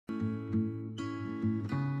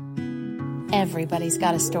Everybody's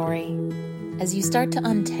got a story. As you start to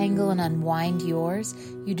untangle and unwind yours,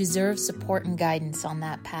 you deserve support and guidance on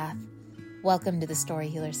that path. Welcome to the Story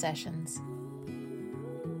Healer Sessions.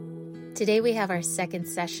 Today we have our second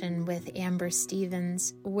session with Amber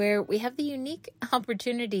Stevens, where we have the unique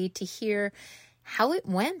opportunity to hear how it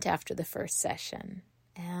went after the first session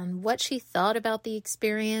and what she thought about the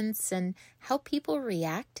experience and how people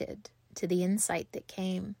reacted to the insight that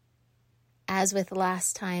came. As with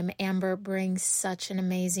last time, Amber brings such an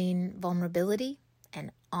amazing vulnerability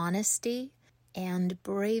and honesty and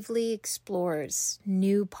bravely explores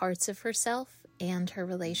new parts of herself and her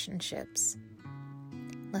relationships.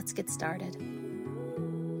 Let's get started.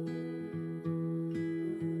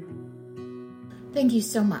 Thank you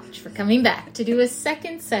so much for coming back to do a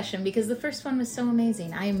second session because the first one was so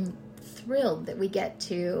amazing. I'm thrilled that we get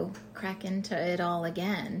to crack into it all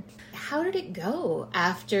again. How did it go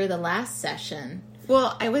after the last session?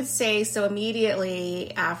 Well, I would say so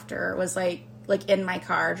immediately after was like in my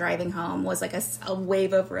car driving home was like a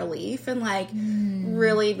wave of relief and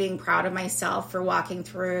really being proud of myself for walking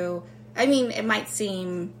through. I mean, it might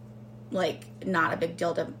seem like not a big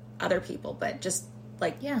deal to other people, but just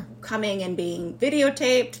coming and being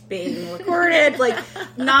videotaped, being recorded,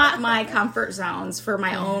 not my comfort zones for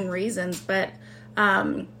my own reasons, but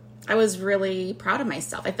I was really proud of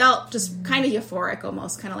myself. I felt just kind of euphoric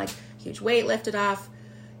almost, kind of like huge weight lifted off.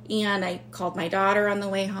 And I called my daughter on the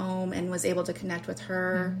way home and was able to connect with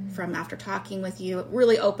her from after talking with you. It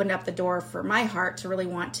really opened up the door for my heart to really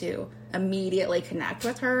want to immediately connect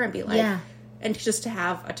with her and be and just to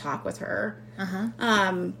have a talk with her,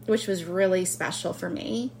 which was really special for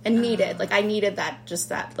me and needed. I needed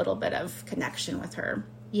that little bit of connection with her.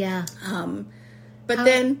 Yeah.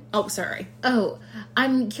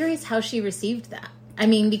 I'm curious how she received that. I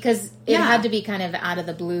mean, because it had to be kind of out of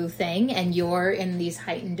the blue thing, and you're in these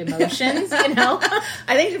heightened emotions, you know?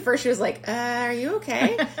 I think at first she was like, are you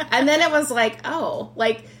okay? And then it was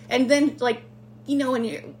when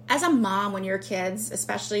you're, as a mom, when your kids,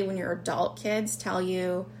 especially when your adult kids tell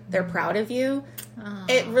you they're proud of you,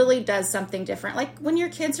 it really does something different. Like when your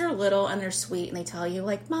kids are little and they're sweet and they tell you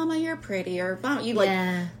Mama, you're pretty, or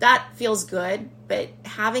Mama, that feels good. But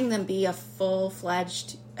having them be a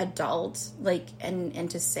full-fledged adult, and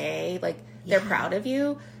to say they're proud of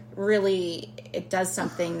you, really, it does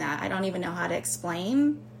something that I don't even know how to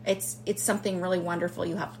explain. It's something really wonderful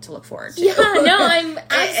you have to look forward to. Yeah, no, I'm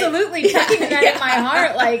absolutely tucking that in my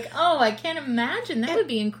heart. I can't imagine. That would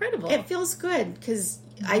be incredible. It feels good because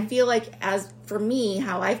I feel like, as for me,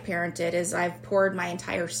 how I've parented is I've poured my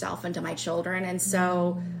entire self into my children. And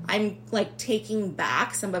so I'm taking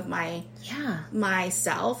back some of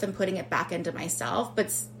myself and putting it back into myself.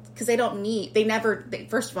 But because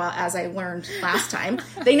first of all, as I learned last time,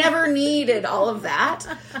 they never needed all of that.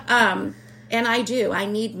 And I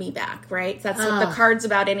need me back, right? That's what the card's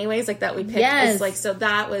about anyways, that we picked. Yes. So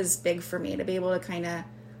that was big for me to be able to kind of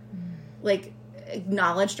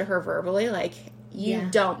acknowledge to her verbally, you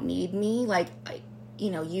don't need me.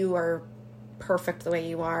 You are perfect the way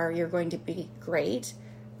you are. You're going to be great.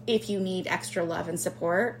 If you need extra love and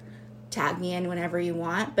support, tag me in whenever you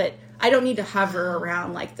want. But I don't need to hover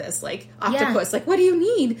around like this, octopus. What do you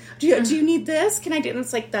need? Do you need this? Can I do it? And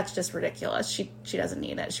it's that's just ridiculous. She doesn't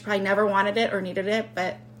need it. She probably never wanted it or needed it,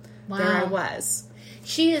 but there I was.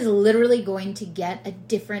 She is literally going to get a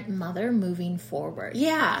different mother moving forward.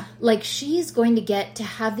 Yeah. She's going to get to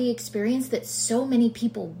have the experience that so many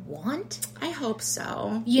people want. I hope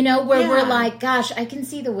so. Where we're gosh, I can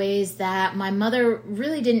see the ways that my mother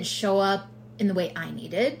really didn't show up in the way I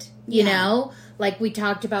needed, you know? We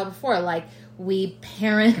talked about before, we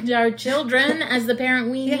parent our children as the parent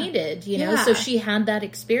we needed, you know? So she had that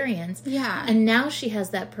experience. Yeah. And now she has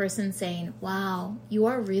that person saying, wow, you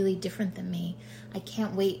are really different than me. I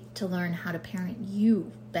can't wait to learn how to parent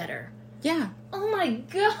you better. Yeah. Oh my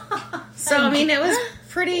God. So, it was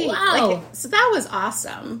pretty, wow. So that was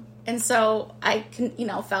awesome. And so I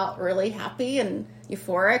felt really happy and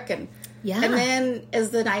euphoric. And then as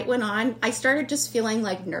the night went on, I started just feeling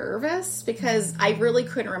nervous because I really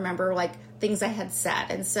couldn't remember things I had said.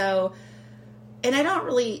 And so, and I don't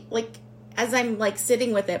really as I'm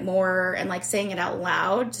sitting with it more and saying it out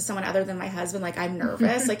loud to someone other than my husband, I'm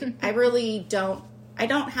nervous. I really don't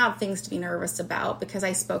have things to be nervous about because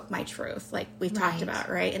I spoke my truth, we've talked about,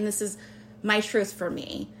 right? And this is my truth for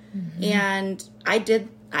me. Mm-hmm. And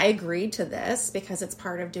I agreed to this because it's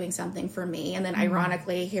part of doing something for me. And then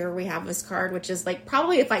ironically, here we have this card, which is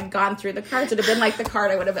probably if I'd gone through the cards, it would have been the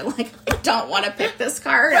card I would have been I don't want to pick this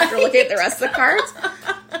card after looking at the rest of the cards.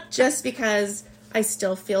 Just because I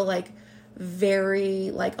still feel very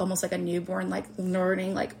like almost like a newborn, like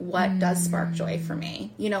learning like what does spark joy for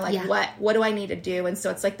me, you know, like what do I need to do? And so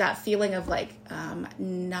it's like that feeling of like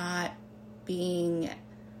not being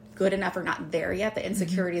good enough or not there yet, the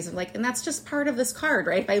insecurities of like, and that's just part of this card,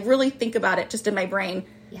 right? If I really think about it just in my brain,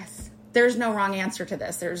 there's no wrong answer to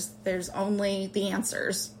this. There's only the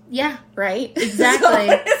answers. Yeah. Right? Exactly.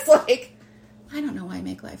 So it's like, I don't know why I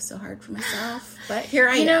make life so hard for myself, but here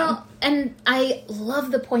I am. Know, and I love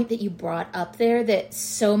the point that you brought up there, that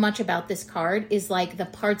so much about this card is like the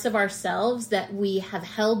parts of ourselves that we have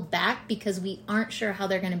held back because we aren't sure how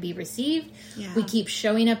they're going to be received. Yeah. We keep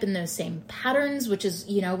showing up in those same patterns, which is,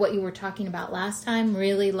 you know, what you were talking about last time,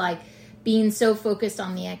 really like being so focused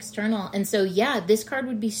on the external. And so, yeah, this card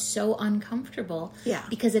would be so uncomfortable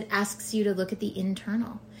because it asks you to look at the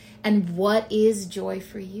internal. And what is joy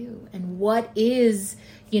for you? And what is,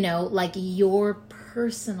 you know, like your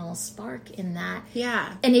personal spark in that?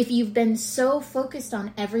 Yeah. And if you've been so focused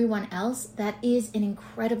on everyone else, that is an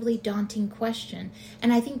incredibly daunting question.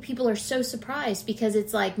 And I think people are so surprised because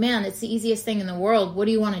it's like, man, it's the easiest thing in the world. What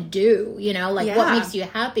do you want to do? You know, like what makes you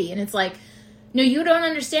happy? And it's like, no, you don't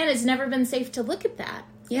understand. It's never been safe to look at that.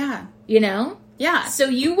 Yeah. You know? Yeah. So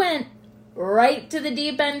you went right to the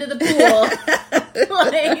deep end of the pool.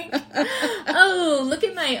 Like, oh, look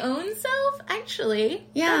at my own self. Actually,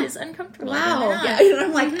 that is uncomfortable. Wow. Yeah. And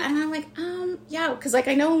I'm like, yeah, because like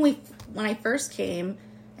I know when I first came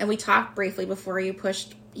and we talked briefly before you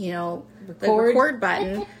pushed, you know, the record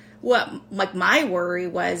button. What like my worry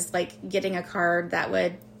was like getting a card that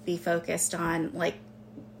would be focused on like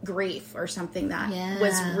grief or something that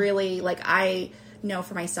was really like I know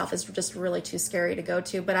for myself is just really too scary to go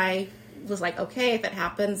to, but I was like, okay, if it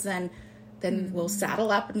happens, then we'll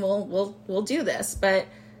saddle up and we'll do this. But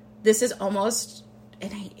this is almost,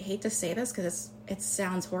 and I hate to say this because it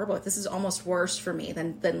sounds horrible, but this is almost worse for me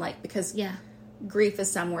than like, because grief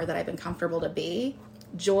is somewhere that I've been comfortable to be.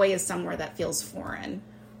 Joy is somewhere that feels foreign.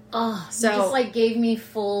 Oh, so you just like gave me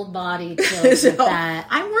full body chills with that.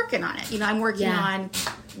 I'm working on it. You know, I'm working on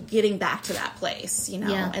getting back to that place, you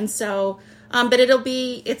know, and so, but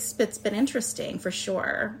it's been interesting for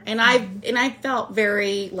sure. And I felt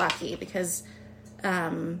very lucky because,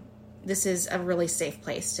 this is a really safe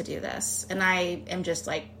place to do this. And I am just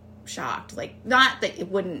like shocked, like not that it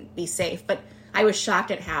wouldn't be safe, but I was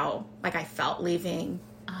shocked at how like I felt leaving.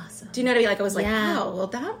 Awesome. Do you know what I mean? Like I was like, oh, well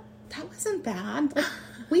that wasn't bad. Like,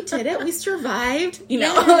 we did it. We survived, you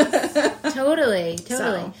know? Yes. Totally.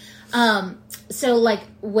 So like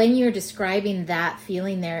when you're describing that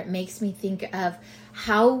feeling there, it makes me think of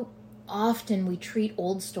how often we treat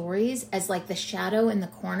old stories as like the shadow in the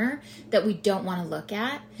corner that we don't want to look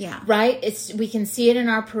at. Yeah. Right? We can see it in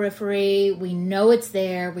our periphery. We know it's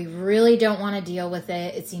there. We really don't want to deal with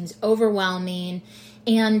it. It seems overwhelming.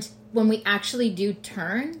 And when we actually do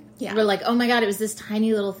turn, we're like, oh my God, it was this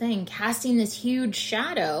tiny little thing casting this huge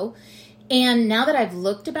shadow. And now that I've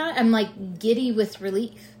looked about it, I'm like giddy with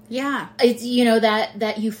relief. Yeah. It's, you know,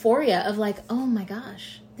 that euphoria of like, oh my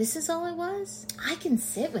gosh, this is all it was? I can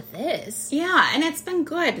sit with this. Yeah, and it's been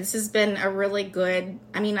good. This has been a really good,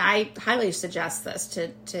 I mean, I highly suggest this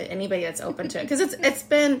to anybody that's open to it. Because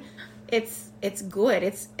it's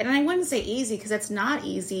good. And I wouldn't say easy because it's not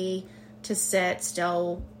easy to sit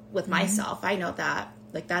still with myself. I know that.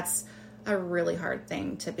 Like that's a really hard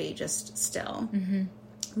thing to be just still.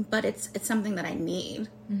 Mm-hmm. But it's something that I need.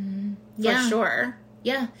 Mm-hmm. For sure.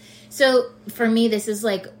 Yeah. So for me, this is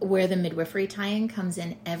like where the midwifery tie-in comes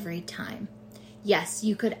in every time. Yes,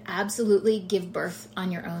 you could absolutely give birth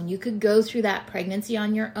on your own. You could go through that pregnancy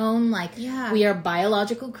on your own. Like we are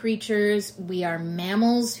biological creatures. We are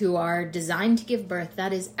mammals who are designed to give birth.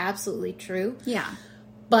 That is absolutely true. Yeah.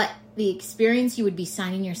 But the experience you would be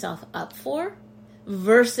signing yourself up for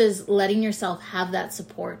versus letting yourself have that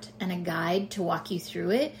support and a guide to walk you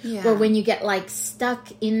through it. Yeah. Or when you get like stuck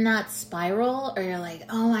in that spiral or you're like,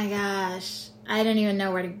 oh my gosh, I don't even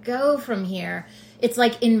know where to go from here. It's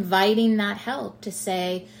like inviting that help to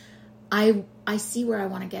say, I see where I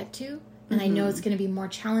want to get to and I know it's going to be more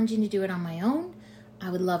challenging to do it on my own.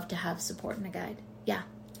 I would love to have support and a guide. Yeah.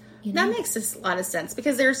 You know? That makes a lot of sense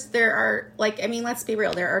because there are like, I mean, let's be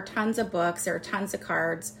real. There are tons of books, there are tons of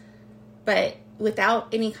cards, but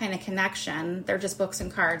without any kind of connection, they're just books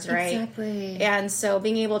and cards, right? Exactly. And so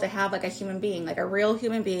being able to have like a human being, like a real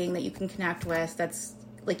human being that you can connect with, that's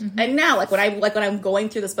like, and now like when I'm going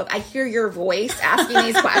through this book, I hear your voice asking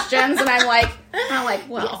these questions, and I'm like,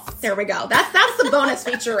 well, there we go. That's the bonus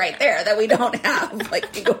feature right there that we don't have.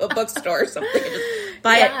 Like you go to a bookstore or something, and just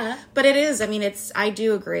buy it. But it is. I mean, I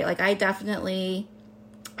do agree. Like I definitely.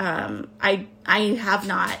 I have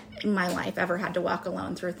not in my life ever had to walk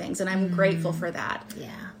alone through things, and I'm grateful for that. Yeah.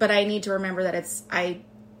 But I need to remember that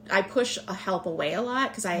I push help away a lot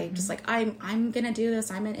because I just like, I'm going to do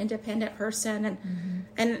this. I'm an independent person,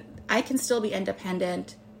 and I can still be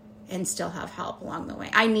independent and still have help along the way.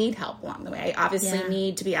 I need help along the way. I obviously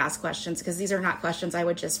need to be asked questions because these are not questions I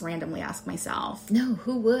would just randomly ask myself. No,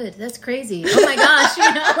 who would? That's crazy. Oh my gosh.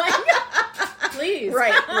 Please.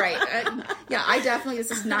 Right. Yeah, I definitely,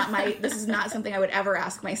 this is not something I would ever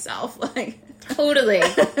ask myself. Like, Totally.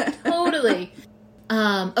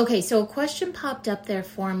 Okay, so a question popped up there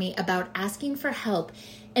for me about asking for help.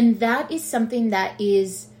 And that is something that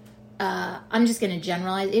is, I'm just going to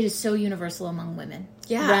generalize, it is so universal among women.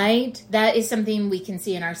 Yeah. Right? That is something we can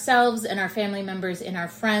see in ourselves, in our family members, in our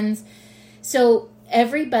friends. So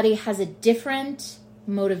everybody has a different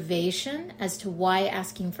motivation as to why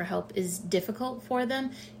asking for help is difficult for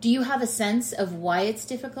them. Do you have a sense of why it's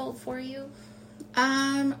difficult for you?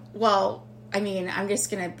 Well, I mean, I'm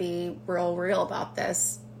just going to be real about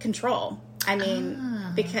this. Control. I mean,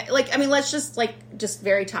 because, like, I mean, let's just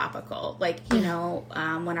very topical. Like, you know,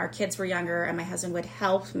 when our kids were younger and my husband would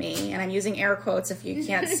help me, and I'm using air quotes if you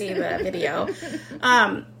can't see the video,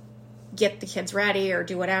 get the kids ready or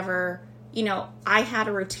do whatever, you know, I had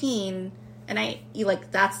a routine, and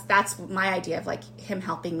that's my idea of, like, him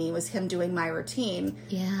helping me was him doing my routine.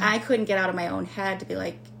 Yeah. I couldn't get out of my own head to be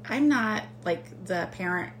like, I'm not, like, the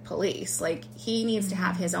parent police. Like, he needs to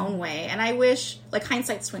have his own way. And I wish, like,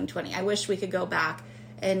 hindsight's 20/20. I wish we could go back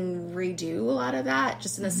and redo a lot of that,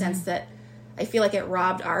 just in the sense that I feel like it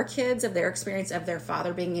robbed our kids of their experience of their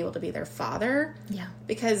father being able to be their father. Yeah.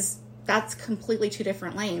 Because that's completely two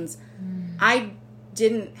different lanes. I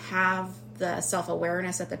didn't have the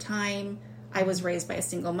self-awareness at the time. I was raised by a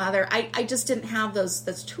single mother. I just didn't have those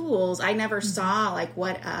tools. I never saw, like,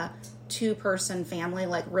 what a two-person family,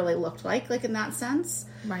 like, really looked like in that sense.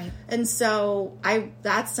 Right. And so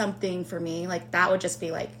that's something for me, like, that would just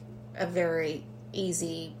be, like, a very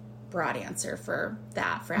easy, broad answer for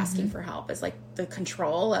that, for asking for help, is, like, the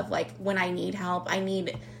control of, like, when I need help,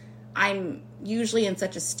 I'm usually in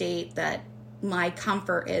such a state that my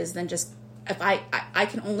comfort is then just, if I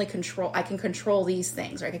can only control these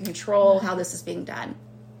things, or I can control how this is being done.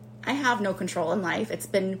 I have no control in life.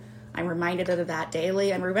 I'm reminded of that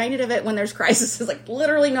daily. I'm reminded of it when there's crisis. It's like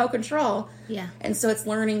literally no control. Yeah. And so it's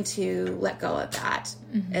learning to let go of that.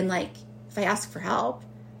 And, like, if I ask for help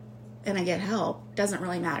and I get help, doesn't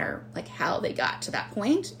really matter, like, how they got to that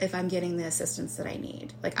point if I'm getting the assistance that I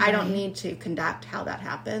need. Like, I don't need to conduct how that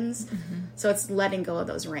happens. So it's letting go of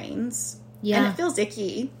those reins. Yeah. And it feels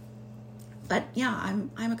icky. But yeah,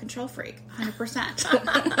 I'm a control freak, 100%.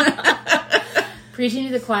 Preaching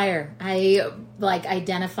to the choir. I, like,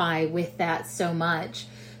 identify with that so much.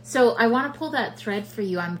 So I want to pull that thread for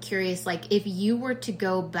you. I'm curious, like, if you were to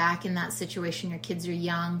go back in that situation, your kids are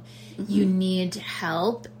young, you need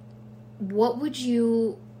help, what would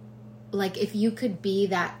you, like, if you could be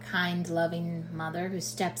that kind, loving mother who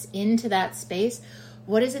steps into that space,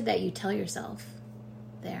 what is it that you tell yourself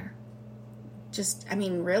there?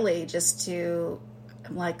 Really just to,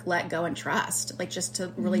 like, let go and trust, like, just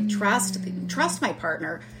to really trust my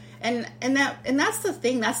partner. And that's the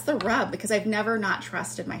thing, that's the rub, because I've never not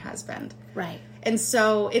trusted my husband. Right. And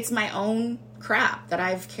so it's my own crap that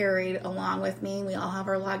I've carried along with me. We all have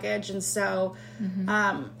our luggage. And so,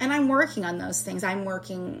 and I'm working on those things. I'm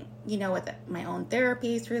working, you know, with my own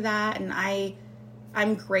therapy through that. And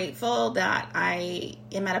I'm grateful that I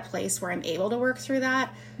am at a place where I'm able to work through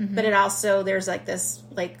that. But it also, there's, like, this,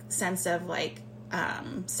 like, sense of, like,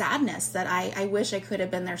 sadness that I wish I could have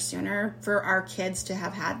been there sooner for our kids to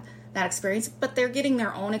have had that experience. But they're getting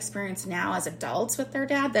their own experience now as adults with their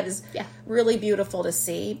dad. That is really beautiful to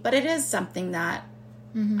see. But it is something that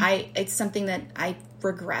it's something that I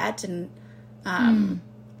regret. And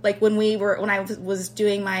like, when I was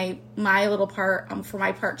doing my little part for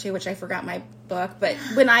my part 2, which I forgot my book, but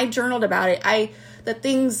when I journaled about it, the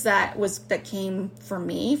things that came for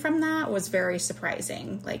me from that was very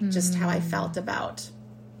surprising. Like, just how I felt about,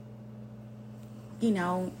 you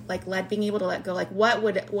know, like, being able to let go. Like, what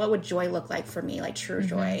would joy look like for me? Like, true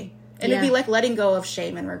joy. And it'd be like letting go of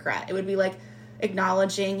shame and regret. It would be like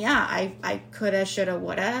acknowledging, I coulda, shoulda,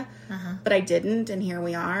 woulda, but I didn't, and here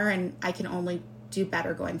we are, and I can only do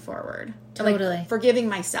better going forward. Totally. Like, forgiving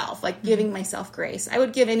myself, like, giving myself grace. I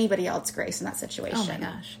would give anybody else grace in that situation. Oh my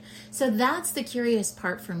gosh. So that's the curious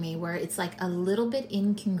part for me, where it's, like, a little bit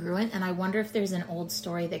incongruent, and I wonder if there's an old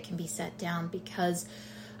story that can be set down, because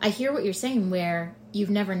I hear what you're saying, where you've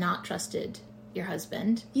never not trusted your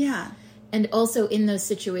husband. Yeah. And also in those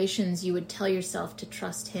situations, you would tell yourself to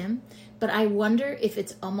trust him. But I wonder if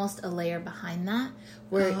it's almost a layer behind that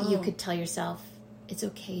where you could tell yourself, it's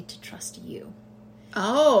okay to trust you.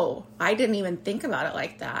 Oh, I didn't even think about it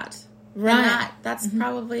like that. Right. And that's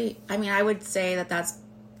probably, I mean, I would say that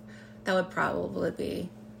would probably be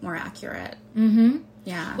more accurate. Mm-hmm.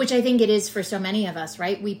 Yeah. Which I think it is for so many of us,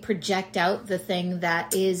 right? We project out the thing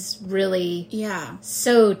that is really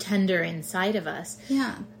so tender inside of us.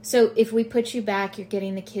 Yeah. So if we put you back, you're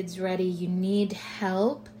getting the kids ready, you need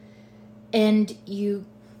help, and you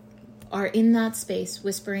are in that space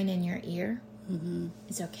whispering in your ear,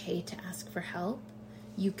 it's okay to ask for help.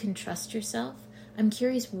 You can trust yourself. I'm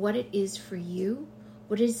curious what it is for you.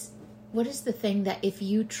 What is the thing that if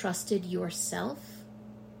you trusted yourself,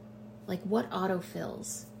 like what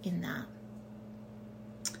autofills in that?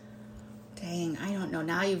 Dang, I don't know.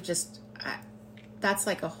 Now you've that's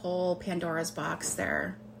like a whole Pandora's box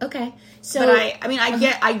there. Okay. So, but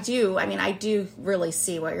I do really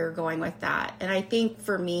see what you're going with that. And I think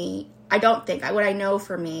for me, what I know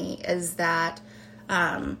for me is that,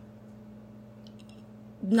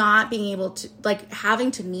 not being able to, like,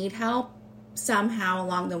 having to need help somehow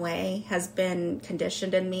along the way has been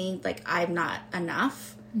conditioned in me. Like, I'm not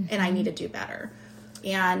enough and I need to do better.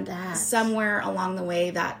 And somewhere along the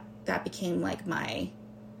way that became like my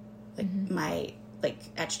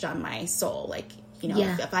etched on my soul. Like, you know,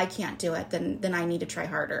 if I can't do it, then I need to try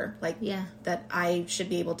harder. Like that I should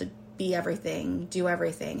be able to be everything, do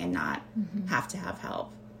everything, and not have to have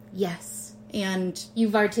help. Yes. And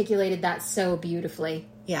you've articulated that so beautifully.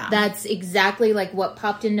 Yeah. That's exactly like what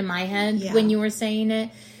popped into my head when you were saying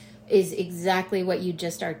it, is exactly what you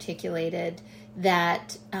just articulated.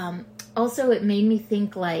 That also it made me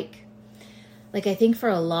think like I think for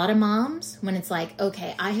a lot of moms, when it's like,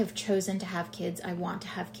 okay, I have chosen to have kids, I want to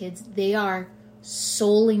have kids, they are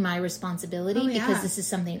solely my responsibility because this is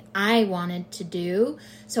something I wanted to do.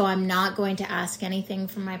 So I'm not going to ask anything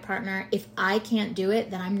from my partner. If I can't do it,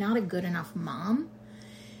 then I'm not a good enough mom.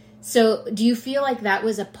 So do you feel like that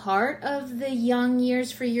was a part of the young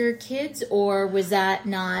years for your kids, or was that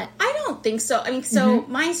not? I don't think so. I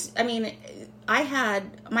mean, I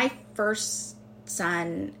had my first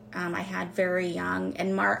son, I had very young,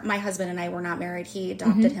 and my husband and I were not married. He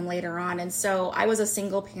adopted him later on. And so I was a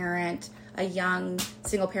single young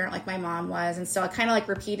single parent like my mom was. And so I kind of like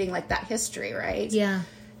repeating like that history, right? Yeah.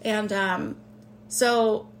 And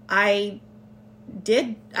so I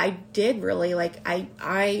did really, like,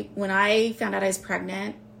 I when I found out I was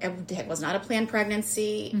pregnant, it was not a planned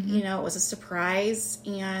pregnancy, you know, it was a surprise.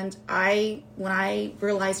 And when I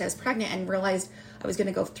realized I was pregnant and realized I was going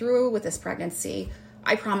to go through with this pregnancy,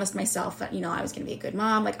 I promised myself that, you know, I was going to be a good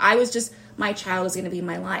mom. Like, my child was going to be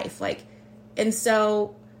my life. Like, and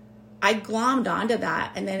so I glommed onto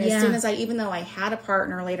that. And then as soon as even though I had a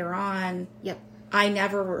partner later on, I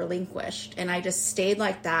never relinquished. And I just stayed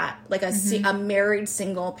like that, like a married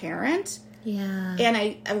single parent. Yeah. And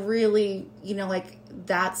I really, you know, like,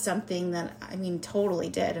 that's something that, I mean, totally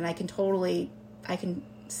did. And I can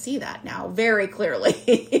see that now very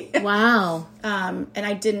clearly. Wow. And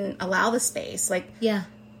I didn't allow the space. Like,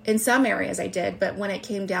 in some areas I did, but when it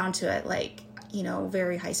came down to it, like, you know,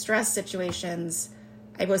 very high stress situations,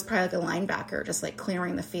 I was probably like a linebacker, just like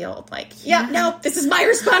clearing the field. Like, no, this is my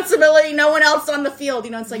responsibility. No one else on the field.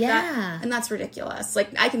 You know, it's like that. And that's ridiculous. Like,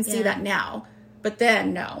 I can see that now. But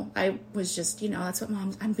then, no, I was just, you know, that's what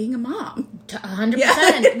I'm being a mom. 100%.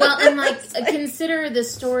 Yeah. Well, and like, consider the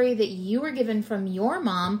story that you were given from your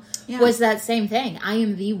mom was that same thing. I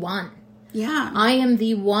am the one. Yeah. I am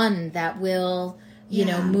the one that will, you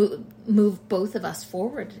know, move both of us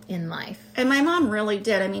forward in life. And my mom really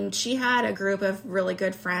did. I mean, she had a group of really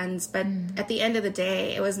good friends, but at the end of the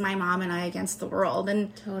day, it was my mom and I against the world.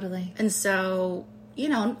 And totally. And so, you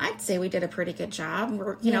know, I'd say we did a pretty good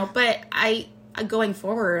job, you know, but going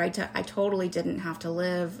forward, I totally didn't have to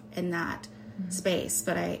live in that space,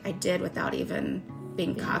 but I did without even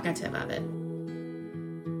being cognitive of it.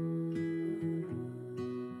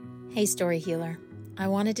 Hey, Story Healer. I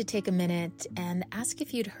wanted to take a minute and ask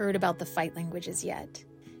if you'd heard about the fight languages yet.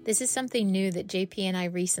 This is something new that JP and I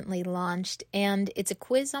recently launched, and it's a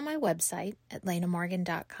quiz on my website at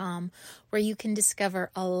lenamorgan.com where you can discover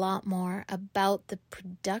a lot more about the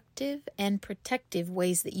productive and protective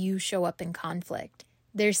ways that you show up in conflict.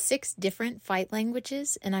 There's 6 different fight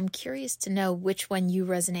languages, and I'm curious to know which one you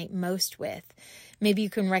resonate most with. Maybe you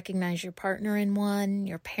can recognize your partner in one,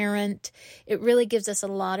 your parent. It really gives us a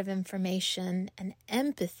lot of information and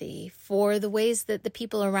empathy for the ways that the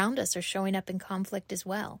people around us are showing up in conflict as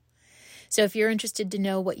well. So if you're interested to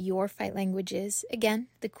know what your fight language is, again,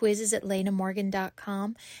 the quiz is at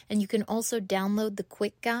lenamorgan.com, and you can also download the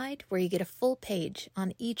quick guide where you get a full page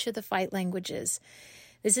on each of the fight languages.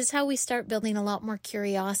 This is how we start building a lot more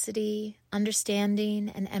curiosity, understanding,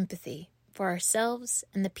 and empathy for ourselves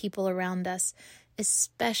and the people around us,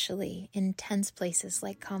 especially in tense places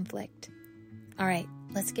like conflict. All right,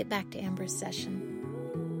 let's get back to Amber's session.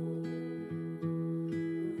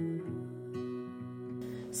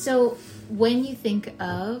 So when you think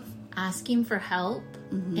of asking for help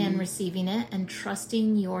and receiving it and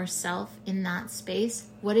trusting yourself in that space,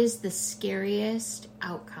 what is the scariest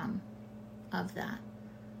outcome of that?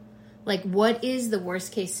 Like, what is the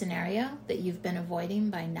worst case scenario that you've been avoiding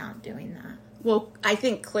by not doing that? Well, I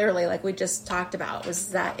think clearly, like we just talked about,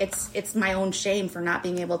 was that it's my own shame for not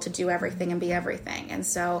being able to do everything and be everything. And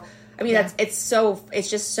so, I mean, it's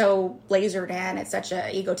just so lasered in. It's such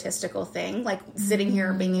an egotistical thing, like sitting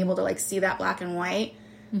here being able to like see that black and white.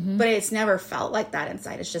 But it's never felt like that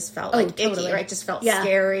inside. It's just felt like icky, right? It just felt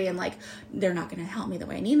scary and like they're not going to help me the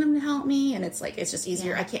way I need them to help me. And it's like, it's just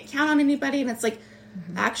easier. I can't count on anybody. And it's like,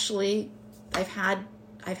 actually, I've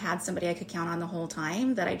had somebody I could count on the whole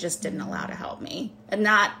time that I just didn't allow to help me. And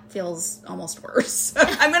that feels almost worse.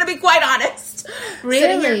 I'm going to be quite honest.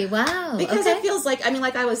 Really? Wow. Because it feels like, I mean,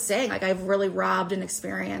 like I was saying, like I've really robbed an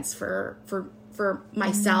experience for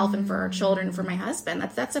myself and for our children and for my husband.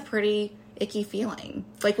 That's a pretty icky feeling.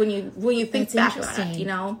 Like when you think back about it, you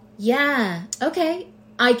know? Yeah. Okay.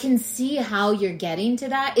 I can see how you're getting to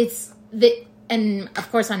that. And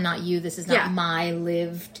of course I'm not you. This is not my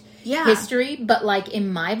lived history, but like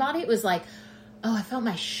in my body, it was like, oh, I felt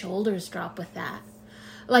my shoulders drop with that.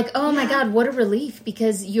 Like, oh my God, what a relief,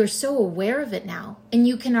 because you're so aware of it now and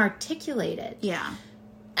you can articulate it. Yeah.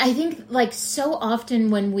 I think like so often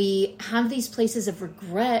when we have these places of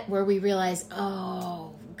regret where we realize,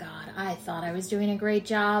 oh God, I thought I was doing a great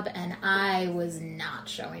job and I was not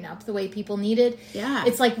showing up the way people needed. Yeah.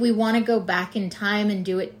 It's like we want to go back in time and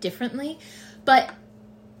do it differently. But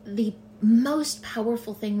the most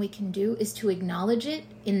powerful thing we can do is to acknowledge it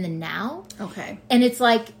in the now. Okay. And it's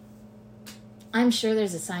like, I'm sure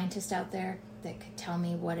there's a scientist out there that could tell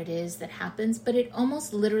me what it is that happens, but it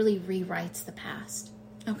almost literally rewrites the past.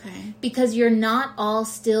 Okay. Because you're not all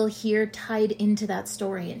still here tied into that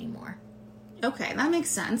story anymore. Okay, that makes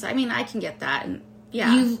sense. I mean, I can get that. And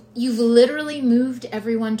yeah. You've literally moved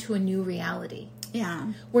everyone to a new reality.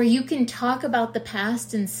 Yeah. Where you can talk about the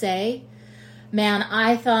past and say, man,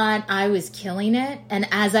 I thought I was killing it. And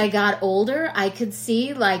as I got older, I could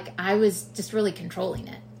see like I was just really controlling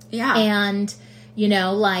it. Yeah. And, you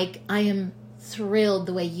know, like I am thrilled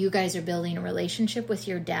the way you guys are building a relationship with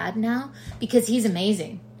your dad now, because he's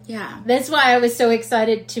amazing. Yeah. That's why I was so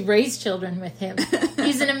excited to raise children with him.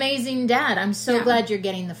 He's an amazing dad. I'm so glad you're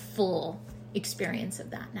getting the full experience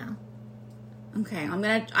of that now. Okay. I'm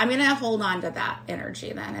gonna hold on to that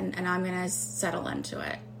energy then, and I'm gonna settle into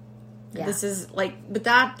it. Yeah. This is like, but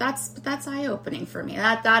that's eye opening for me.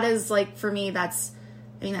 That is like, for me, that's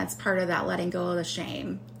part of that letting go of the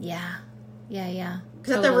shame. Yeah. Yeah.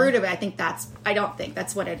 Because at the root of it, I don't think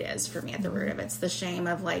that's what it is for me. At the root of it, it's the shame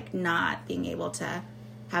of like not being able to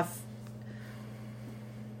have.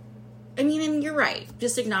 I mean, and you're right.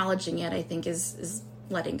 Just acknowledging it, I think, is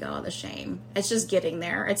letting go of the shame. It's just getting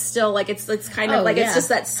there. It's still like it's kind of it's just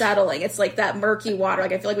that settling. It's like that murky water.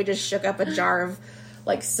 Like I feel like we just shook up a jar of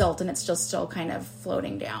like silt, and it's just still kind of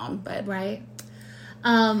floating down. But right.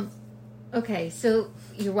 Okay, so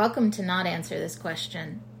you're welcome to not answer this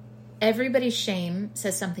question. Everybody's shame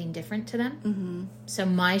says something different to them. Mm-hmm. So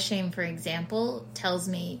my shame, for example, tells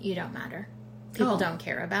me you don't matter. People don't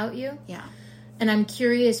care about you. Yeah. And I'm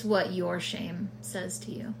curious what your shame says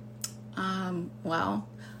to you. Well,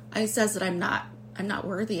 it says that I'm not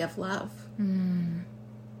worthy of love. Mm.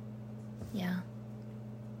 Yeah.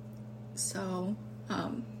 So,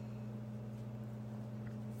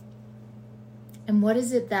 and what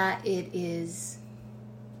is it that it is?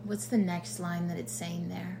 What's the next line that it's saying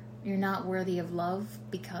there? You're not worthy of love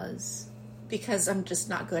because I'm just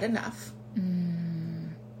not good enough.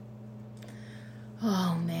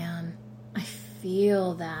 Oh man, I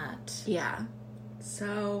feel that. Yeah.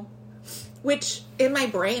 So, which in my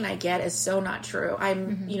brain I get is so not true.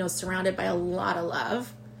 I'm, surrounded by a lot of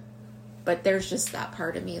love, but there's just that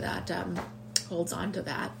part of me that holds on to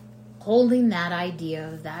that. Holding that idea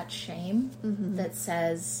of that shame that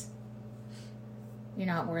says you're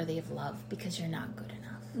not worthy of love because you're not good enough.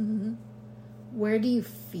 Mm-hmm. Where do you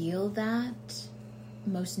feel that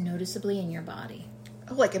most noticeably in your body?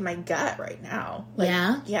 Oh, like in my gut right now. Like,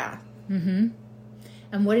 yeah? Yeah. Mm-hmm.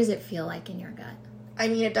 And what does it feel like in your gut? I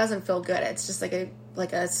mean, it doesn't feel good. It's just like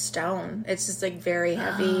like a stone. It's just like very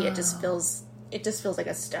heavy. It just feels like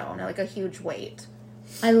a stone, like a huge weight.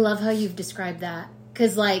 I love how you've described that.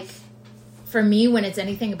 Because, like, for me, when it's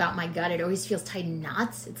anything about my gut, it always feels tight in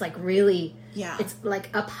knots. It's like really, it's like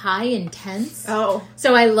up high and tense. Oh.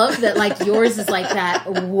 So I love that, like, yours is like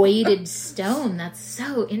that weighted stone. That's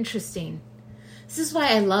so interesting. This is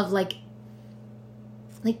why I love, like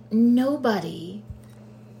nobody,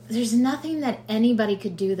 there's nothing that anybody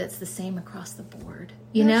could do that's the same across the board.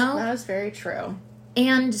 You know? That is very true.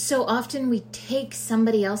 And so often we take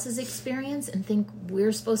somebody else's experience and think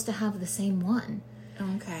we're supposed to have the same one.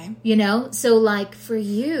 Okay. You know? So, like, for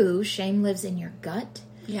you, shame lives in your gut.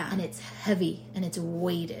 Yeah. And it's heavy and it's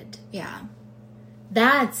weighted. Yeah.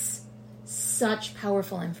 That's such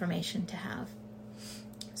powerful information to have.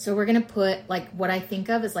 So we're going to put, like, what I think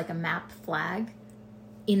of as, like, a map flag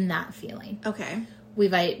in that feeling. Okay.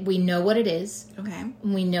 We know what it is. Okay.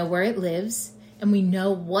 We know where it lives. And we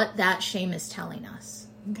know what that shame is telling us.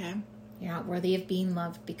 Okay. You're not worthy of being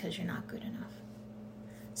loved because you're not good enough.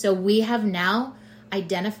 So we have now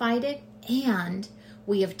identified it, and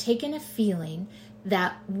we have taken a feeling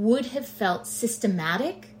that would have felt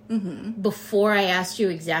systematic before I asked you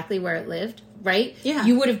exactly where it lived, right? Yeah.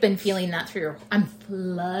 You would have been feeling that through I'm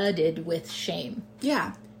flooded with shame.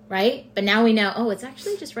 Yeah. Right? But now we know, it's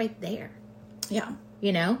actually just right there. Yeah.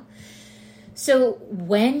 You know? So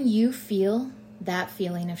when you feel that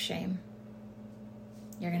feeling of shame,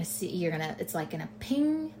 it's like going to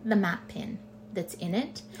ping the map pin that's in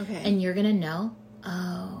it. Okay. And you're going to know,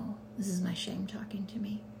 this is my shame talking to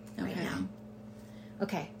me right now.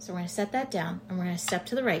 Okay, so we're going to set that down, and we're going to step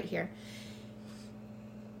to the right here.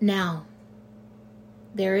 Now,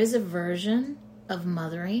 there is a version of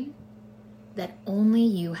mothering that only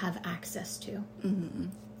you have access to. Mm-hmm.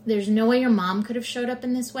 There's no way your mom could have showed up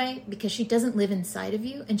in this way because she doesn't live inside of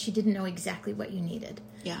you, and she didn't know exactly what you needed.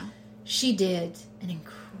 Yeah. She did an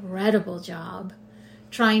incredible job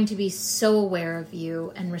trying to be so aware of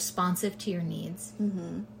you and responsive to your needs,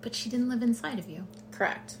 but she didn't live inside of you.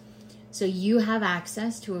 Correct. So you have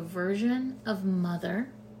access to a version of mother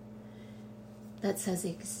that says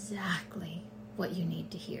exactly what you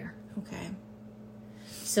need to hear. Okay.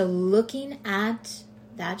 So looking at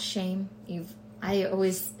that shame, I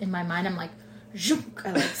always, in my mind, I'm like, zook,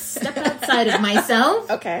 I like step outside of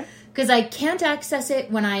myself. Okay. Because I can't access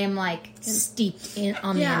it when I am like steeped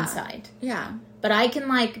on the inside. Yeah. But I can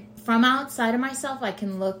like, from outside of myself, I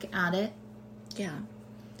can look at it. Yeah.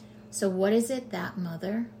 So what is it that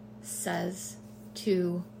mother says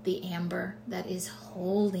to the Amber that is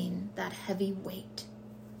holding that heavy weight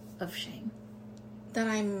of shame? That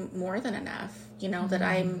I'm more than enough. You know, that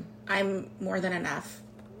I'm more than enough.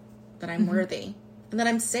 That I'm worthy. And that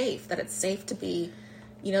I'm safe. That it's safe to be,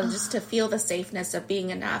 you know, just to feel the safeness of being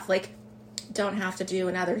enough. Like, don't have to do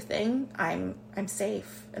another thing. I'm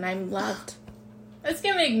safe. And I'm loved. That's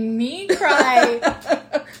going to make me cry.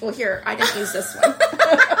 Well, here, I just use this one.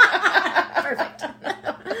 Perfect.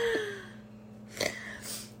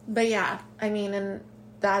 But yeah, I mean, and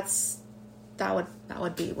that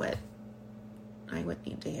would be what I would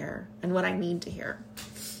need to hear and what I need to hear.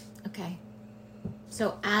 Okay.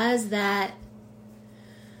 So as that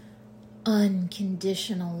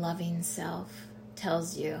unconditional loving self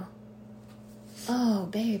tells you, oh,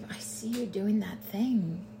 babe, I see you doing that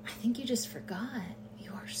thing. I think you just forgot.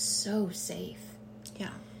 You are so safe. Yeah.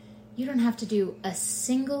 You don't have to do a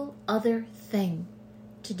single other thing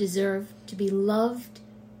to deserve to be loved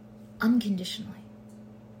unconditionally.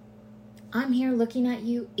 I'm here looking at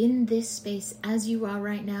you in this space as you are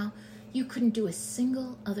right now. You couldn't do a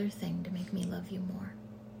single other thing to make me love you more.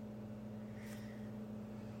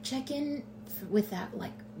 Check in with that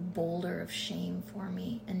like boulder of shame for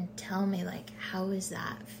me and tell me like, how is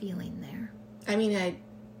that feeling there? I mean, I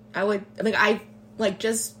don't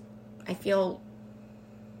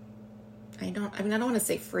want to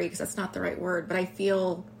say free because that's not the right word, but I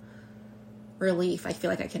feel relief. I feel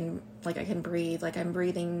like I can breathe, like I'm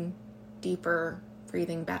breathing deeper,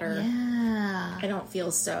 breathing better. Yeah. I don't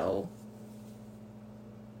feel so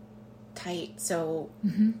tight, so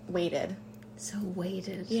weighted. So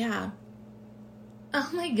weighted. Yeah. Oh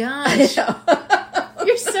my gosh.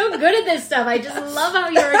 You're so good at this stuff. I just love how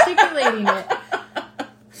you're articulating it.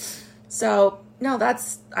 So, no,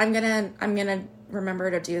 I'm gonna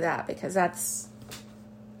remember to do that because that's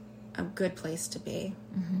a good place to be.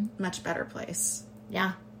 Mm-hmm. Much better place.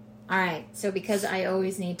 Yeah. All right. So because I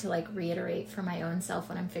always need to like reiterate for my own self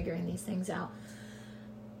when I'm figuring these things out.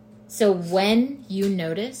 So when you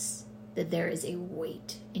notice that there is a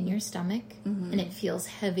weight in your stomach and it feels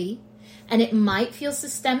heavy and it might feel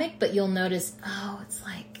systemic, but you'll notice,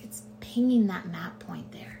 it's pinging that map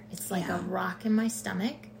point there. It's like a rock in my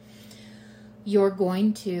stomach. You're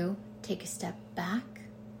going to take a step back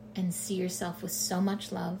and see yourself with so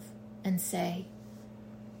much love and say,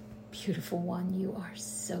 beautiful one, you are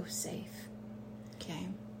so safe. Okay.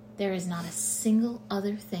 There is not a single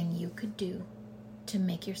other thing you could do to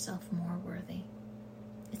make yourself more worthy.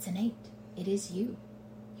 It's innate. It is you.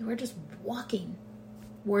 You are just walking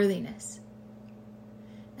worthiness.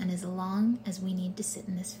 And as long as we need to sit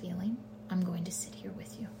in this feeling, I'm going to sit here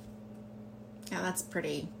with you. Yeah, that's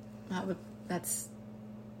pretty. That's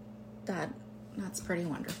pretty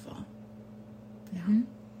wonderful. Yeah. Mm-hmm.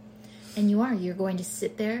 And you're going to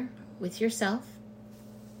sit there with yourself.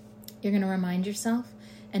 You're going to remind yourself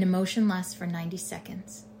an emotion lasts for 90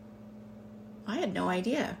 seconds. I had no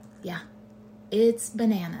idea. Yeah. It's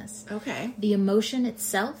bananas. Okay. The emotion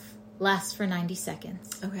itself lasts for 90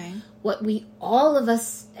 seconds. Okay. What all of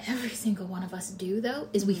us, every single one of us do, though,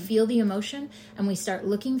 is we feel the emotion and we start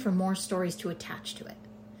looking for more stories to attach to it.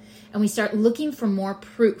 And we start looking for more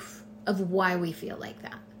proof of why we feel like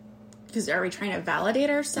that. Because are we trying to validate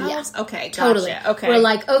ourselves? Yeah. Okay, gotcha. Totally. Okay. We're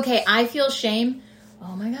like, okay, I feel shame.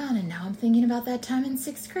 Oh my God, and now I'm thinking about that time in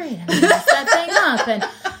 6th grade and I messed that thing up. And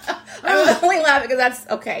I'm only laughing because that's,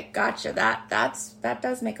 okay, gotcha. That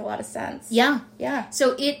does make a lot of sense. Yeah. Yeah.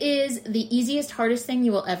 So it is the easiest, hardest thing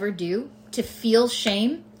you will ever do to feel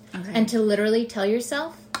shame and to literally tell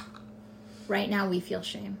yourself, right now we feel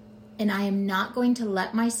shame. And I am not going to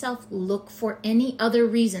let myself look for any other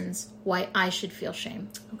reasons why I should feel shame.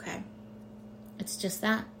 Okay. It's just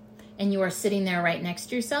that. And you are sitting there right next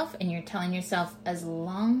to yourself and you're telling yourself, as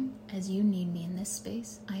long as you need me in this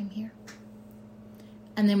space, I am here.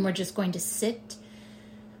 And then we're just going to sit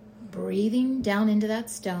breathing down into that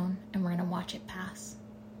stone and we're going to watch it pass.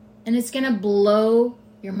 And it's going to blow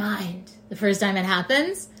your mind the first time it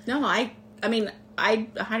happens. No, I mean, I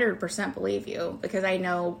 100% believe you because I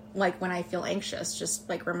know, like, when I feel anxious, just,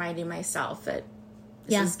 like, reminding myself that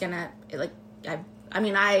this is going to, like,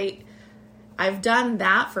 I've done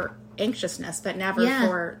that for anxiousness, but never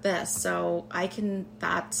for this. So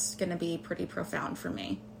that's going to be pretty profound for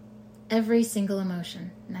me. Every single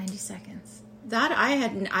emotion, 90 seconds. That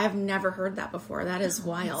I've never heard that before. That is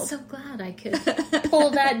wild. I'm so glad I could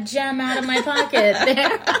pull that gem out of my pocket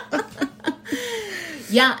there.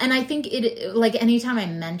 Yeah, and I think it, like, anytime I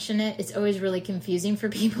mention it, it's always really confusing for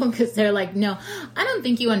people because they're like, no, I don't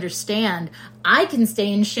think you understand. I can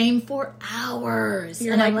stay in shame for hours.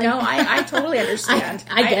 You're and like, I'm no, I totally understand.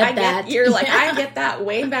 I get that. You're like, I get that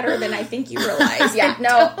way better than I think you realize. Yeah,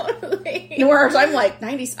 no. Totally. Whereas I'm like,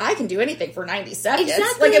 90, I can do anything for 90 seconds.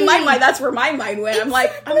 Exactly. Like, in my mind, that's where my mind went.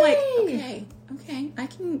 Exactly. I'm like, okay, I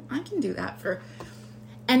can do that for.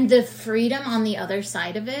 And the freedom on the other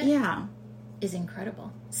side of it. Yeah. Is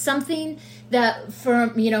incredible. Something that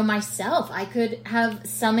for, myself, I could have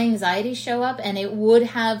some anxiety show up and it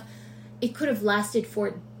could have lasted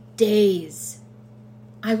for days.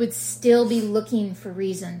 I would still be looking for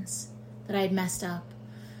reasons that I had messed up,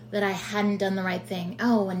 that I hadn't done the right thing.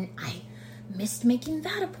 Oh, and I missed making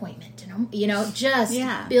that appointment,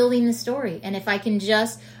 just building the story. And if I can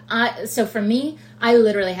so for me, I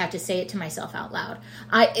literally have to say it to myself out loud.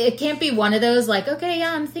 It can't be one of those like, okay,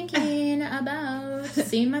 yeah, I'm thinking about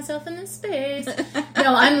seeing myself in this space.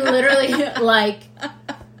 No, I'm literally like,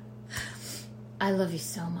 I love you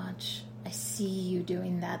so much. I see you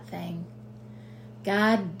doing that thing.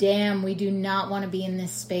 God damn, we do not want to be in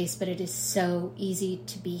this space, but it is so easy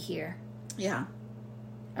to be here. Yeah.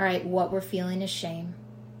 All right, what we're feeling is shame.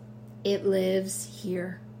 It lives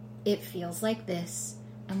here. It feels like this.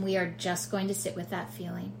 And we are just going to sit with that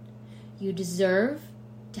feeling. You deserve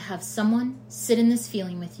to have someone sit in this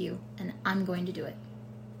feeling with you, and I'm going to do it.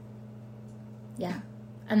 Yeah.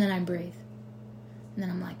 And then I breathe. And then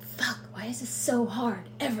I'm like, fuck, why is this so hard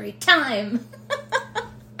every time?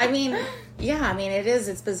 It is.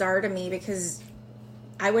 It's bizarre to me because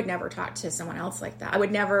I would never talk to someone else like that. I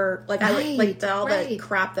would never, the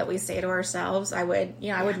crap that we say to ourselves, I would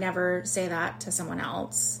never say that to someone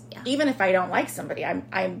else. Yeah. Even if I don't like somebody, I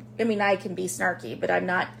can be snarky, but I'm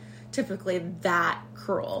not typically that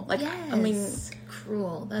cruel.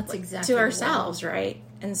 Cruel. That's exactly to ourselves, right?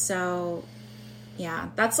 And so, yeah,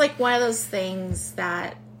 that's like one of those things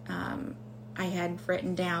that I had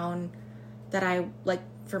written down that I like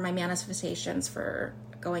for my manifestations for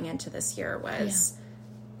going into this year was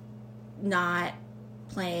not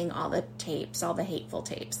playing all the tapes, all the hateful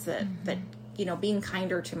tapes that being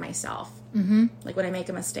kinder to myself. Mm-hmm. Like when I make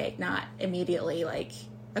a mistake, not immediately like,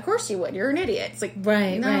 of course you would, you're an idiot. It's like,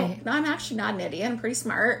 right. No, I'm actually not an idiot. I'm pretty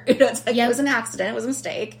smart. It's like, It was an accident. It was a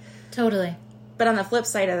mistake. Totally. But on the flip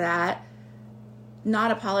side of that,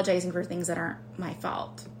 not apologizing for things that aren't my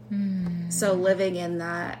fault. So living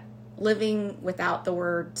without the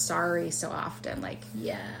word sorry so often, like,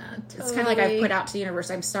 yeah, totally. It's kind of like I put out to the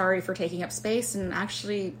universe, I'm sorry for taking up space, and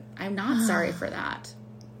actually I'm not sorry for that.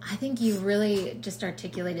 I think you really just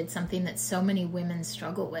articulated something that so many women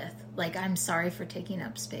struggle with. Like, I'm sorry for taking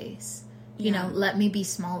up space. You know, let me be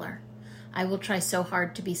smaller. I will try so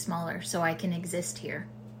hard to be smaller so I can exist here.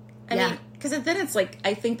 I mean, because then it's like,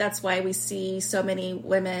 I think that's why we see so many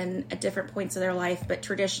women at different points of their life, but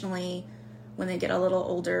traditionally when they get a little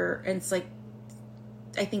older, and it's like,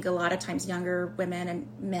 I think a lot of times younger women and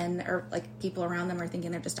men, or like people around them, are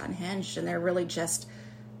thinking they're just unhinged, and they're really just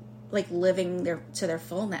like living to their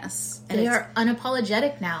fullness. And they are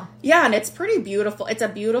unapologetic now. Yeah, and it's pretty beautiful. It's a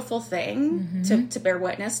beautiful thing to bear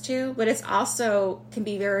witness to, but it's also can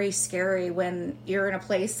be very scary when you're in a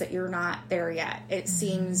place that you're not there yet. It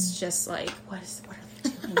seems just like, what are they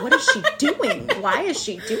doing? What is she doing? Why is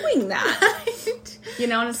she doing that? You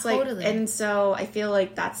know, and it's totally. Like, and so I feel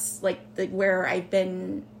like that's like where I've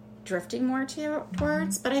been drifting more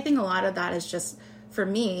towards. But I think a lot of that is just, for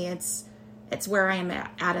me, it's where I am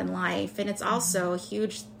at in life. And it's also a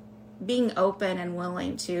huge, being open and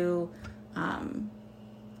willing to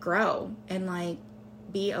grow and like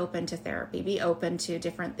be open to therapy, be open to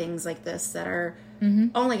different things like this that are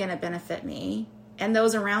only going to benefit me and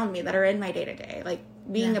those around me that are in my day to day. Like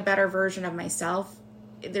being a better version of myself,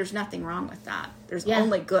 there's nothing wrong with that. There's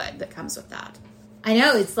only good that comes with that. I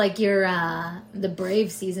know. It's like you're the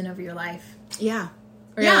brave season of your life. Yeah.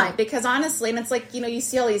 Or yeah, like, because honestly, and it's like, you know, you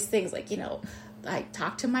see all these things like, you know, I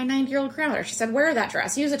talked to my 90-year-old grandmother. She said, wear that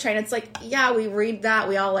dress, use a chain. It's like, yeah, we read that.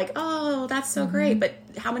 We all like, oh, that's so great. But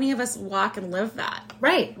how many of us walk and live that?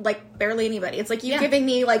 Right. Like barely anybody. It's like you giving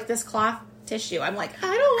me like this cloth tissue. I'm like,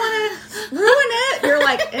 I don't want to ruin it. You're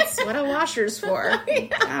like, it's what a washer's for.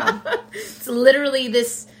 Yeah. It's literally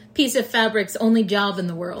this piece of fabric's only job in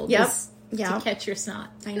the world. Yep. To catch your snot.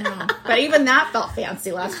 I know. But even that felt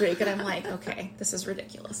fancy last week. And I'm like, okay, this is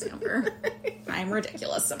ridiculous, Amber. I'm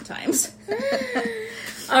ridiculous sometimes.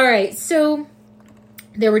 All right. So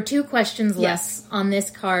there were 2 questions left on this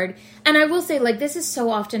card. And I will say, like, this is so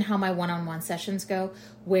often how my one-on-one sessions go,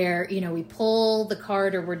 where, you know, we pull the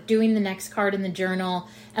card or we're doing the next card in the journal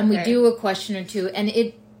and we do a question or 2. And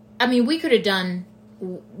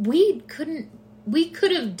we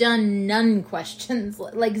could have done none questions,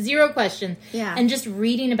 like 0 questions. Yeah. And just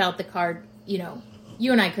reading about the card, you know,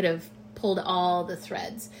 you and I could have pulled all the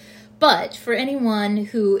threads. But for anyone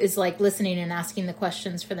who is like listening and asking the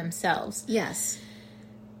questions for themselves. Yes.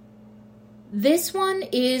 This one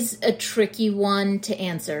is a tricky one to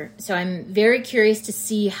answer. So I'm very curious to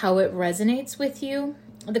see how it resonates with you.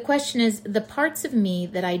 The question is, the parts of me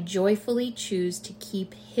that I joyfully choose to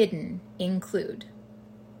keep hidden include.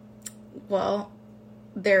 Well,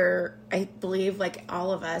 I believe, like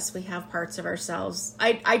all of us, we have parts of ourselves.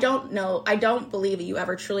 I don't believe that you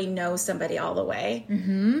ever truly know somebody all the way.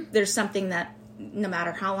 Mm-hmm. There's something that, no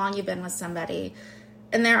matter how long you've been with somebody,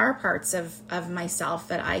 and there are parts of myself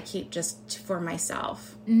that I keep just for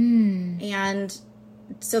myself. And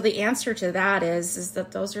so the answer to that is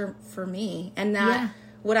that those are for me. And that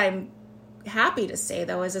what I'm happy to say,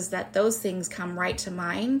 though, is that those things come right to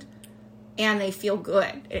mind. And they feel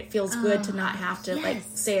good. It feels good to not have to like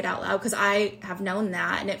say it out loud, because I have known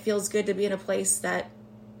that, and it feels good to be in a place that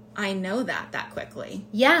I know that quickly.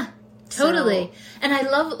 Yeah, totally. So, and I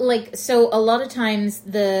love, like, so a lot of times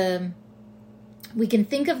we can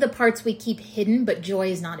think of the parts we keep hidden, but joy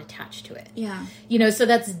is not attached to it. Yeah. You know, so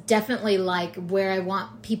that's definitely like where I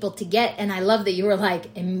want people to get. And I love that you were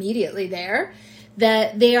like immediately there,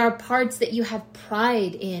 that they are parts that you have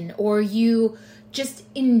pride in, or you just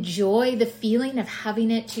enjoy the feeling of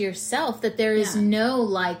having it to yourself, that there is no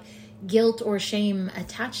like guilt or shame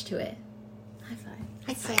attached to it. High five.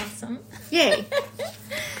 That's awesome. Yay.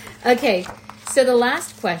 Okay, so the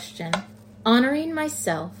last question. Honoring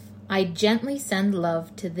myself, I gently send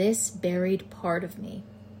love to this buried part of me.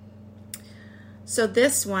 So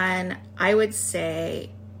this one, I would say,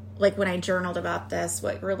 like when I journaled about this,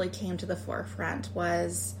 what really came to the forefront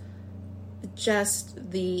was just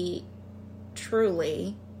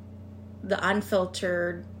truly the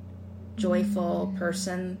unfiltered, joyful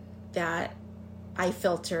person that I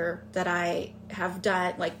filter, that I have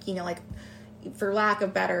done, like, you know, like, for lack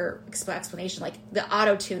of better explanation, like the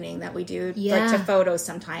auto-tuning that we do like to photos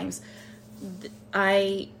sometimes.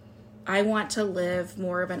 I want to live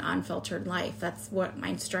more of an unfiltered life. That's what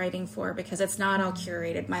I'm striving for, because it's not all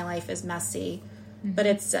curated. My life is messy, but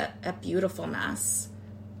it's a beautiful mess.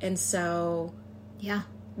 And so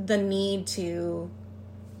the need to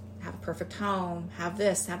have a perfect home, have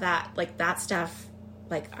this, have that, like that stuff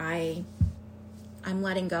like I'm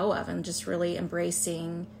letting go of and just really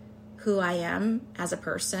embracing who I am as a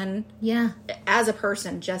person. Yeah. As a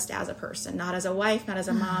person, just as a person, not as a wife, not as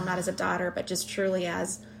a mom, not as a daughter, but just truly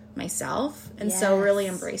as myself. And so really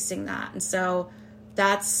embracing that. And so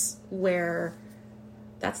that's the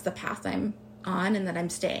path I'm on and that I'm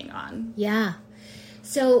staying on. Yeah.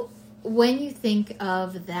 So when you think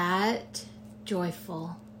of that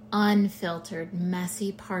joyful, unfiltered,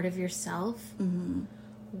 messy part of yourself, Mm-hmm.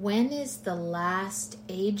 when is the last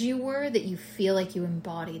age you were that you feel like you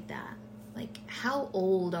embodied that? Like, how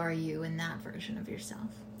old are you in that version of yourself?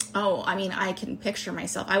 Oh, I mean, I can picture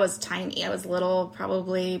myself. I was tiny. I was little,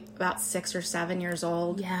 probably about 6 or 7 years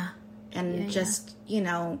old. Yeah. And just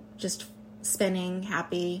spinning,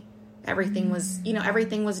 happy. Everything was,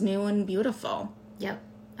 everything was new and beautiful. Yep.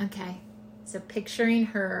 Okay. So picturing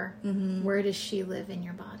her, where does she live in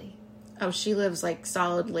your body? Oh, she lives like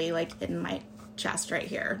solidly like in my chest right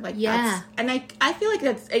here. Like, yeah. And I feel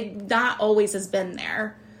like not always has been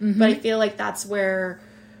there, but I feel like that's where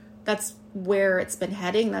it's been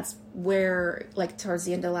heading. That's where, like, towards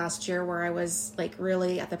the end of last year, where I was like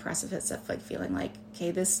really at the precipice of like feeling like,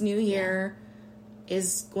 okay, this new year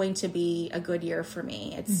is going to be a good year for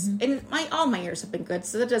me. It's and all my years have been good,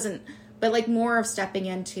 so that doesn't. But like more of stepping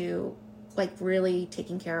into like really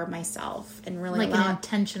taking care of myself and really like an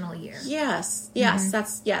intentional year. Yes,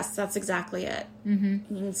 that's exactly it.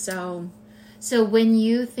 And so when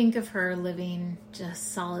you think of her living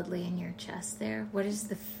just solidly in your chest there, what is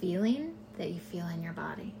the feeling that you feel in your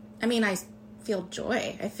body? I mean, I feel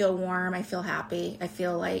joy. I feel warm. I feel happy. I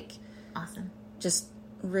feel like awesome. Just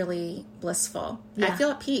really blissful. Yeah. I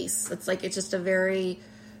feel at peace. It's like, it's just a very,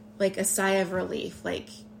 like, a sigh of relief. Like,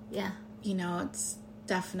 yeah, it's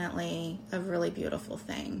definitely a really beautiful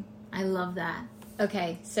thing. I love that.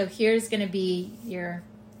 Okay, so here's going to be I'm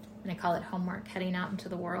going to call it homework, heading out into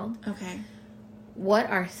the world. Okay. What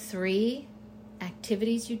are 3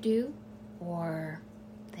 activities you do, or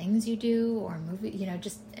things you do, or movie,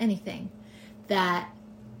 just anything that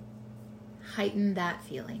heighten that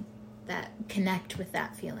feeling, that connect with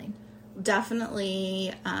that feeling?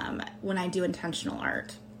 Definitely when I do intentional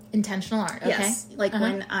art. Intentional art, okay. Yes. Like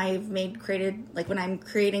when when I'm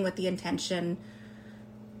creating with the intention,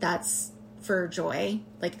 that's for joy.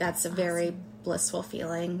 Like, that's a very blissful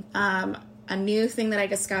feeling. A new thing that I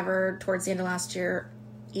discovered towards the end of last year,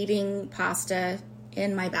 eating pasta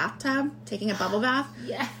in my bathtub, taking a bubble bath.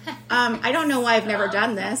 Yeah. I don't know why I've never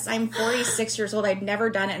done this. I'm 46 years old. I'd never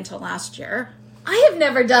done it until last year. I have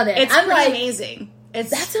never done it. It's pretty amazing. That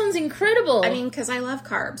sounds incredible. I mean, because I love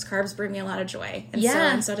carbs. Carbs bring me a lot of joy.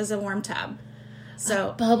 And so does a warm tub. So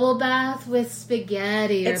a bubble bath with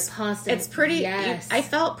spaghetti or pasta. It's pretty. Yes. I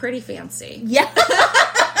felt pretty fancy. Yeah.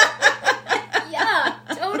 Yeah,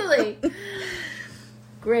 totally.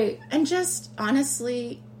 Great. And just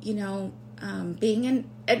honestly, being in,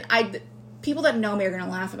 and people that know me are going to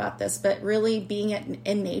laugh about this, but really being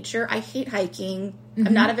in nature. I hate hiking.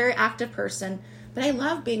 I'm not a very active person, but I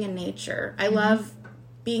love being in nature. I love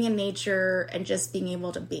being in nature and just being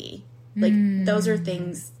able to be. Like, those are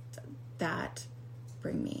things that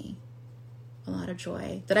bring me a lot of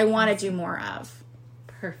joy that I want to do more of.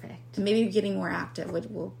 Perfect. Maybe getting more active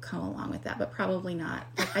will come along with that, but probably not.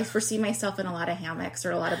 Like, I foresee myself in a lot of hammocks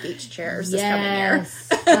or a lot of beach chairs this coming year.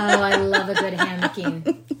 Oh, I love a good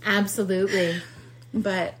hammocking. Absolutely.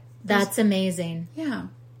 But that's amazing. Yeah.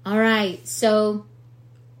 All right. So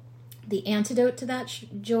the antidote to that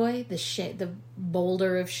joy, the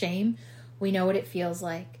boulder of shame, we know what it feels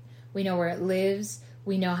like. We know where it lives.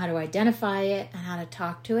 We know how to identify it and how to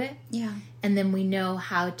talk to it. Yeah. And then we know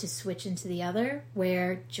how to switch into the other,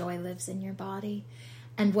 where joy lives in your body,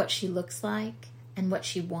 and what she looks like, and what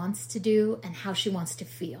she wants to do, and how she wants to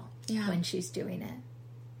feel when she's doing it.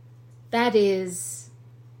 That is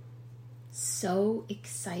so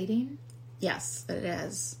exciting. Yes, it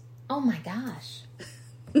is. Oh my gosh.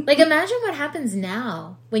 Like, imagine what happens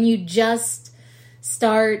now when you just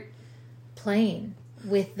start playing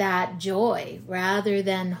with that joy rather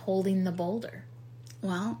than holding the boulder.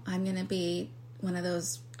 Well, I'm going to be one of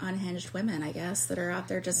those unhinged women, I guess, that are out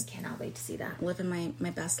there just... I cannot wait to see that. Living my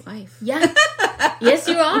best life. Yeah. Yes,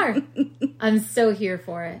 you are. I'm so here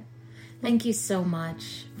for it. Thank you so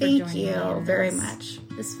much for joining me. Thank you very much.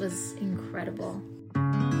 This was incredible.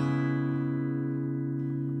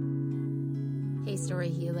 Hey, Story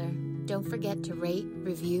Healer. Don't forget to rate,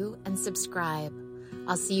 review, and subscribe.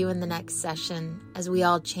 I'll see you in the next session as we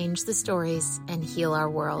all change the stories and heal our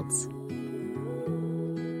worlds.